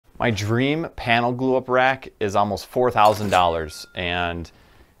My dream panel glue up rack is almost $4,000, and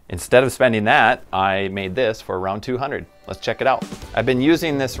instead of spending that, I made this for around $200. Let's check it out. I've been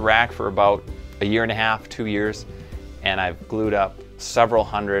using this rack for about a year and a half, 2 years, and I've glued up several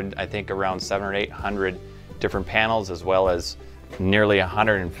hundred, I think around 700 or 800 different panels, as well as nearly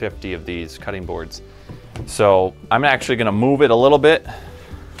 150 of these cutting boards. So I'm actually gonna move it a little bit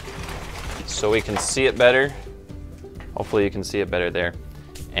so we can see it better. Hopefully you can see it better there.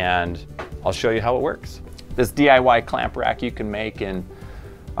 And I'll show you how it works. This DIY clamp rack you can make in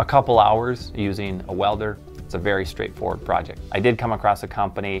a couple hours using a welder. It's a very straightforward project. I did come across a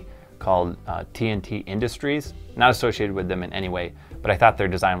company called TNT Industries, not associated with them in any way, but I thought their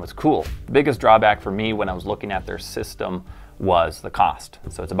design was cool. The biggest drawback for me when I was looking at their system was the cost.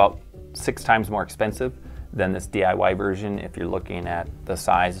 So it's about 6 times more expensive than this DIY version if you're looking at the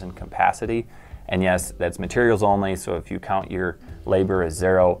size and capacity. And yes, that's materials only, so if you count your labor as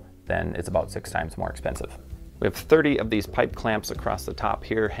 0, then it's about 6 times more expensive. We have 30 of these pipe clamps across the top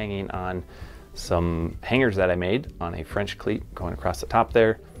here, hanging on some hangers that I made on a French cleat going across the top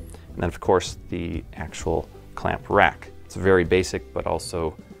there. And then of course the actual clamp rack. It's very basic, but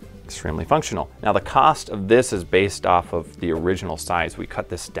also extremely functional. Now the cost of this is based off of the original size. We cut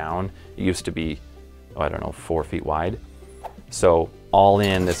this down. It used to be, I don't know, 4 feet wide. So all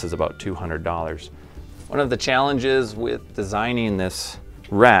in, this is about $200. One of the challenges with designing this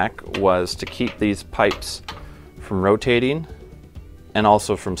rack was to keep these pipes from rotating and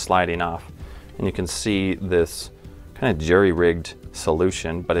also from sliding off. And you can see this kind of jerry-rigged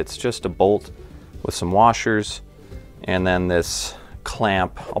solution, but it's just a bolt with some washers and then this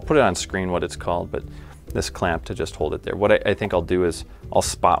clamp. I'll put it on screen what it's called, but this clamp to just hold it there. What I think I'll do is I'll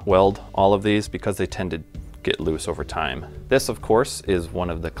spot weld all of these because they tend to get loose over time. This of course is one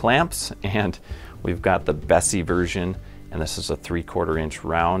of the clamps, and we've got the Bessie version, and this is a 3/4 inch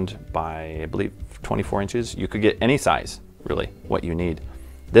round by I believe 24 inches. You could get any size, really, what you need.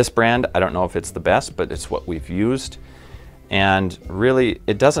 This brand, I don't know if it's the best, but it's what we've used. And really,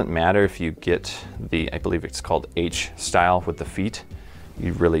 it doesn't matter if you get the, I believe it's called H style with the feet.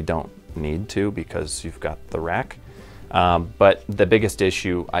 You really don't need to because you've got the rack. But the biggest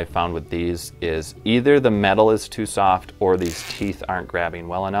issue I found with these is either the metal is too soft or these teeth aren't grabbing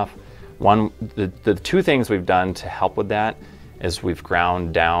well enough. The 2 things we've done to help with that is we've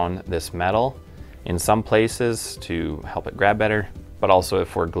ground down this metal in some places to help it grab better, but also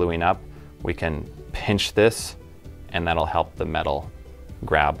if we're gluing up, we can pinch this and that'll help the metal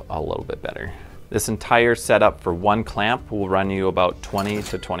grab a little bit better. This entire setup for 1 clamp will run you about $20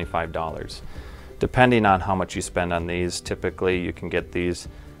 to $25. Depending on how much you spend on these, typically you can get these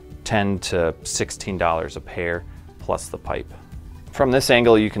 $10 to $16 a pair plus the pipe. From this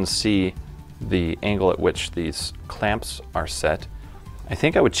angle you can see the angle at which these clamps are set. I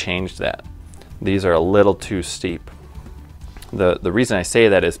think I would change that. These are a little too steep. The reason I say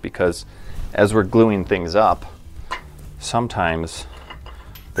that is because as we're gluing things up, sometimes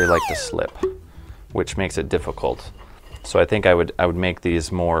they like to slip, which makes it difficult. So I think I would make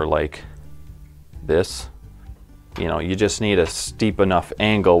these more like this. You know, you just need a steep enough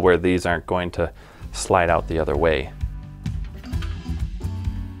angle where these aren't going to slide out the other way.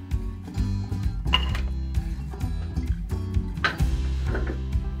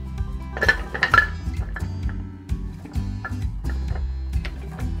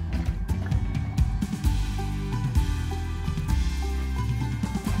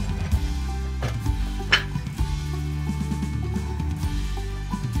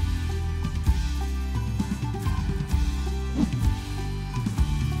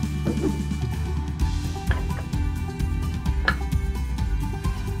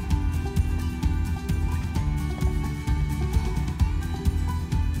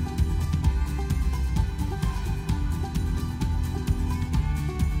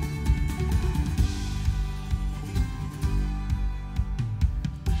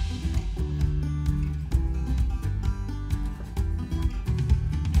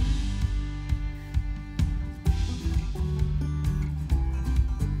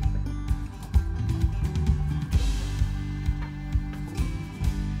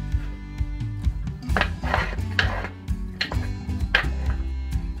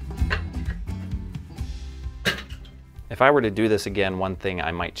 If I were to do this again, one thing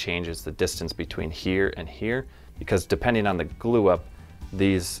I might change is the distance between here and here, because depending on the glue up,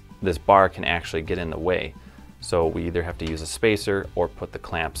 this bar can actually get in the way. So we either have to use a spacer or put the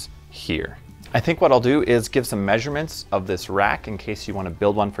clamps here. I think what I'll do is give some measurements of this rack in case you want to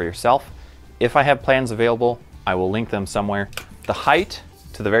build one for yourself. If I have plans available, I will link them somewhere. The height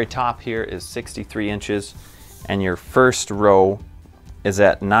to the very top here is 63 inches, and your first row is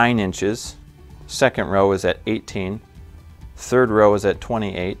at 9 inches, second row is at 18, third row is at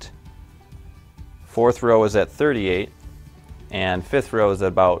 28, fourth row is at 38, and fifth row is at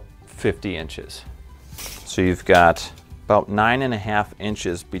about 50 inches. So you've got about 9.5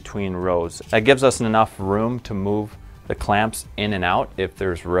 inches between rows. That gives us enough room to move the clamps in and out if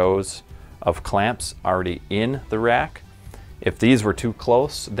there's rows of clamps already in the rack. If these were too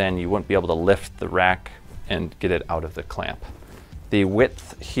close, then you wouldn't be able to lift the rack and get it out of the clamp. The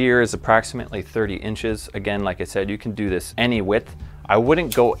width here is approximately 30 inches. Again, like I said, you can do this any width. I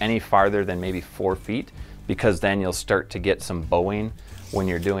wouldn't go any farther than maybe 4 feet, because then you'll start to get some bowing when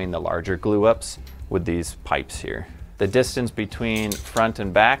you're doing the larger glue ups with these pipes here. The distance between front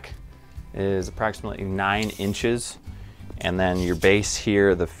and back is approximately 9 inches. And then your base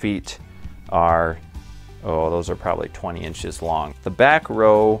here, the feet are, oh, those are probably 20 inches long. The back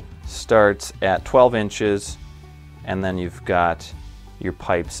row starts at 12 inches, and then you've got your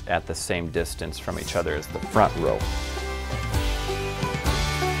pipes at the same distance from each other as the front row.